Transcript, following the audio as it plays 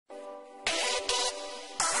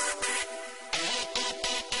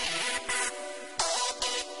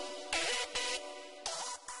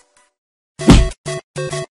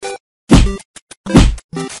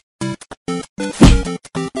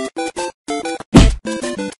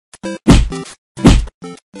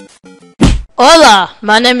Hola,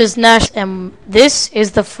 my name is Nash, and this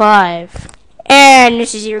is the 5. And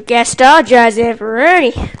this is your guest star, Jye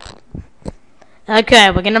Zamperoni.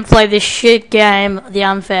 Okay, we're gonna play this shit game, the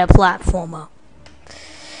unfair platformer.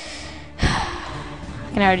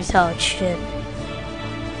 I can already tell it's shit.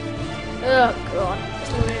 Oh god,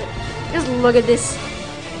 just look at this.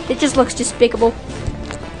 It just looks despicable.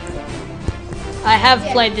 I have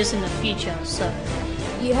played this in the future, so...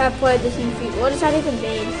 You have played this in the future. What does that even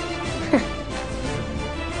mean?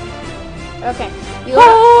 Okay. You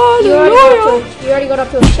already got up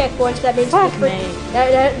to a checkpoint, so that means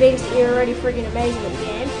that means that you're already freaking amazing at the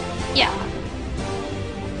game. Yeah.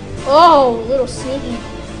 Oh, little sneaky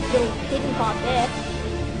little hidden part there.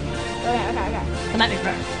 Okay. Come at me,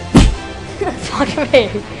 bro. Fuck me.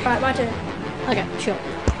 Alright, my turn. Okay, sure.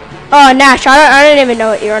 Oh, Nash, I don't even know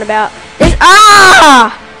what you're on about. This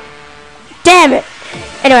damn it.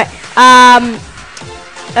 Anyway,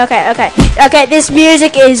 Okay, this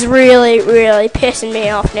music is really pissing me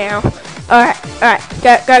off now. Alright,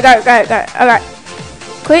 go. Alright.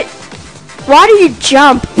 Quit. Why do you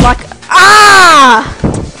jump? Like,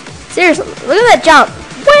 seriously, look at that jump.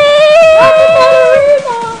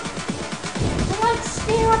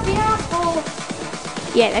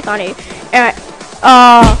 Yeah, they can't hear you. Alright.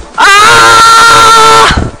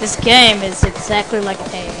 This game is exactly like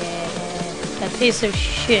a piece of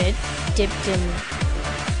shit dipped in,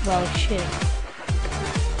 well, shit.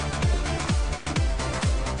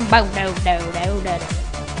 No.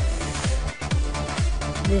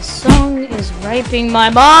 This song is raping my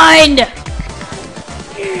mind!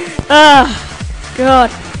 God.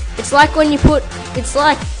 It's like when you put, it's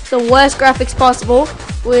like the worst graphics possible,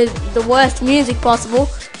 with the worst music possible,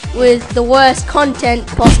 with the worst content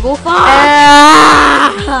possible.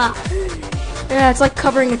 Yeah, it's like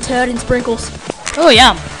covering a turd in sprinkles. Oh,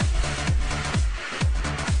 yum.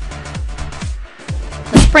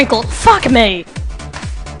 The sprinkle. Fuck me.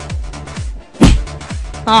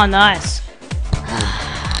 Oh, nice.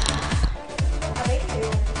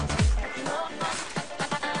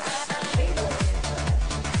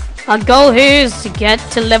 Our goal here is to get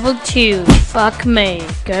to level 2. Fuck me.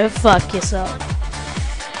 Go fuck yourself.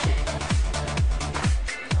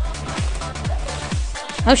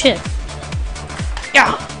 Oh shit.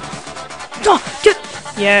 Yeah.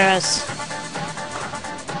 Yes.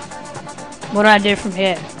 What do I do from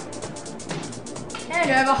here?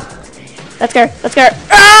 Hand over. Let's go.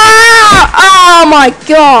 Oh my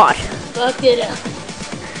god. Fuck it up.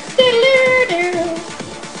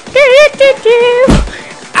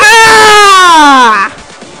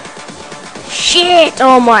 Shit.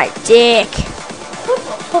 Oh my dick.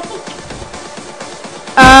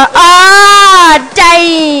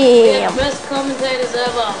 Damn. Yeah, best commentators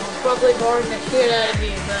ever. I'm probably boring the shit out of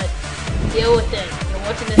you, but deal with it. You're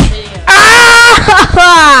watching this video.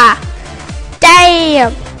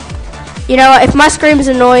 Damn. You know what? If my scream is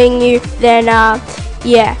annoying you, then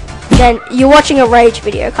yeah, then you're watching a rage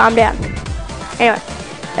video. Calm down. Anyway,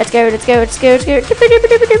 let's go.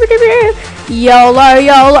 YOLO.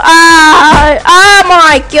 Oh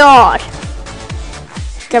my god.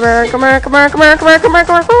 Come on.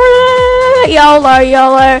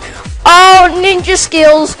 YOLO. Oh, ninja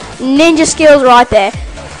skills right there.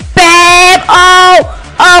 Bam.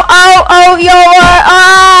 Oh, YOLO.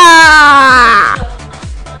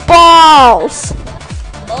 Balls.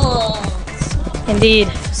 Indeed,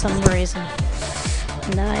 for some reason.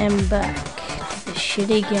 And I am back to the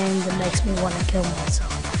shitty game that makes me want to kill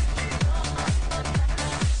myself.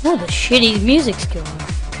 Oh, the shitty music's going.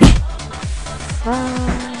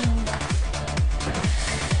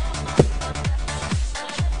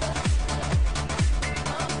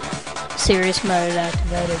 Serious mode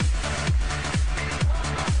activated.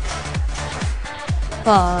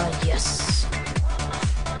 Yes.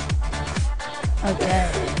 Okay.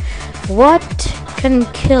 What can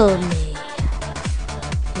kill me?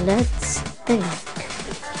 Let's think.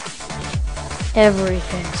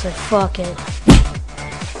 Everything, so fuck it.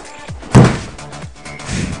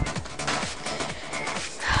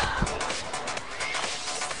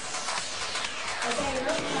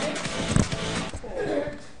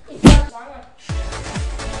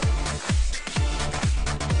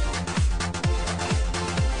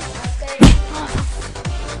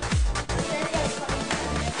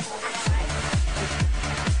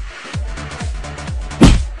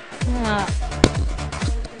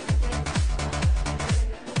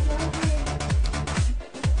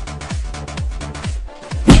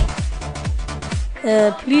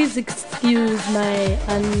 Please excuse my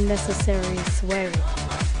unnecessary swearing.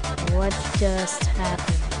 What just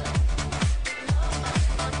happened?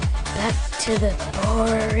 That to the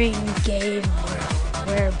boring game world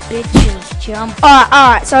where bitches jump.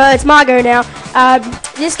 Alright, so it's my go now.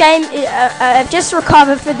 This game, I've just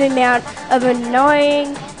recovered from the amount of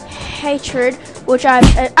annoying hatred, which I've,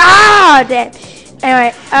 damn.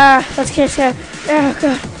 Anyway, let's get to, oh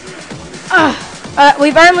god.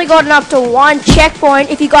 We've only gotten up to 1 checkpoint.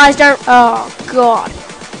 If you guys don't, oh god.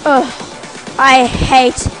 I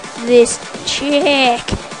hate this chick.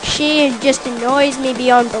 She just annoys me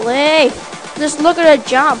beyond belief. Just look at her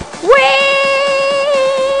jump. Whee!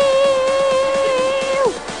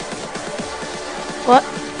 What?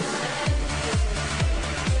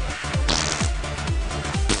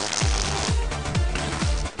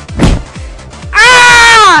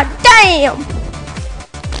 Ah! Damn!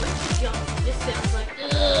 This sounds like,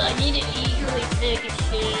 I need to eagerly take a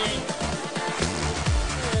shit.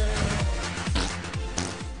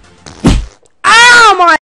 Oh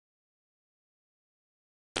my!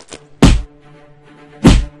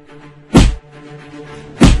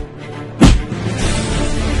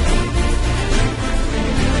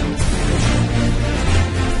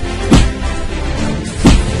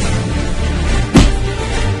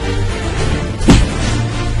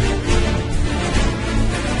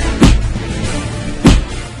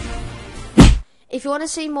 If you want to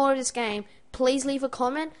see more of this game, please leave a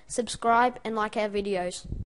comment, subscribe, and like our videos.